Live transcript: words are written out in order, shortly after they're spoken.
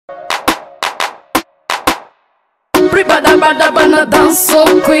Bada bada bana dance so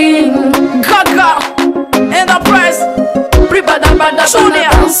queen. Gaga, Enterprise. Bada bada bana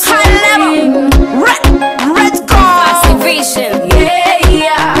dance so queen. Red car. Vision. Yeah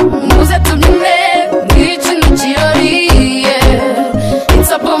yeah. Muze tunile, nichi nichiori. Yeah.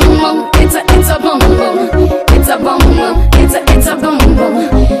 It's a boom boom. It's a boom boom. It's a boom boom. It's a boom boom.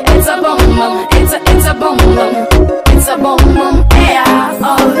 It's a boom boom. It's a boom boom. It's a boom boom. Yeah,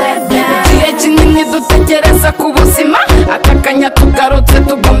 all that dance. Kinini dutekereza ku buzima akakanya tugarutse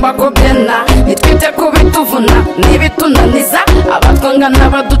tugomba kubyena nitwite kubituvuna nibitunaniza abatwanga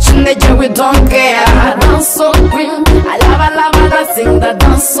n'abaduca intege we don't care. Dance so queen, I love I sing that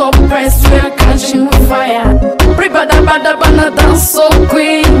dance so press we are catching fire. Bada bada bana dance so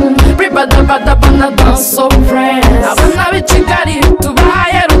queen, bada bada bana dance so press. Abana b'Ikigali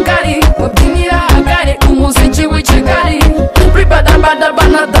tubaye rugari mubyinira hagari umuziki w'Ikigali. Bada bada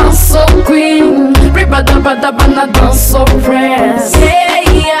bana dance so queen, bada bada bana dance so press. Yeah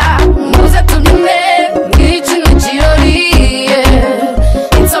yeah, muze tunile, nichi nichiori.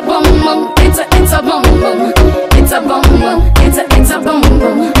 Yeah, it's a boom boom, it's a boom boom, it's a boom boom, it's a boom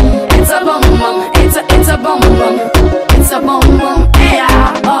boom, it's a boom boom, it's a boom boom, it's a boom boom.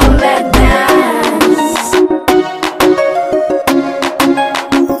 Yeah, all that dance.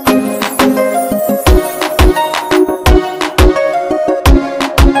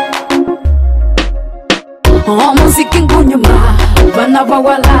 Muzika ngunyuma bana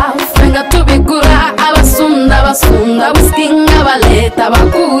bawala fenga tubigura abasunda basunda wiskinga baleta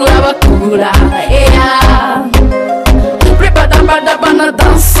bakura yeah. Bada bada bana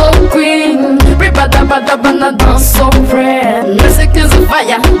dance so queen, bada bada bana dance so friend. Music is a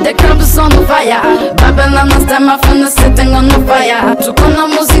fire, the crowd is on fire. Babylon is time my friend is sitting on the fire. Tukona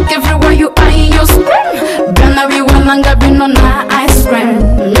music everywhere you are in your screen. Bana we wananga bino na ice cream.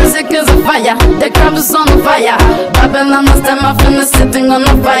 Music is a fire, the crowd is on fire. Babylon is time my friend is sitting on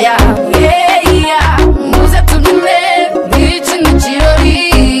the fire. Yeah yeah, music to the left, nichi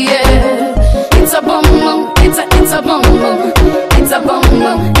nichiori. Yeah, it's a boom boom, it's a boom boom. It's a boom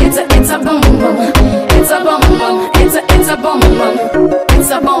boom, it's a boom boom, it's a boom boom, it's a boom boom,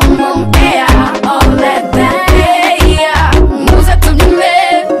 it's a boom boom, yeah, all that.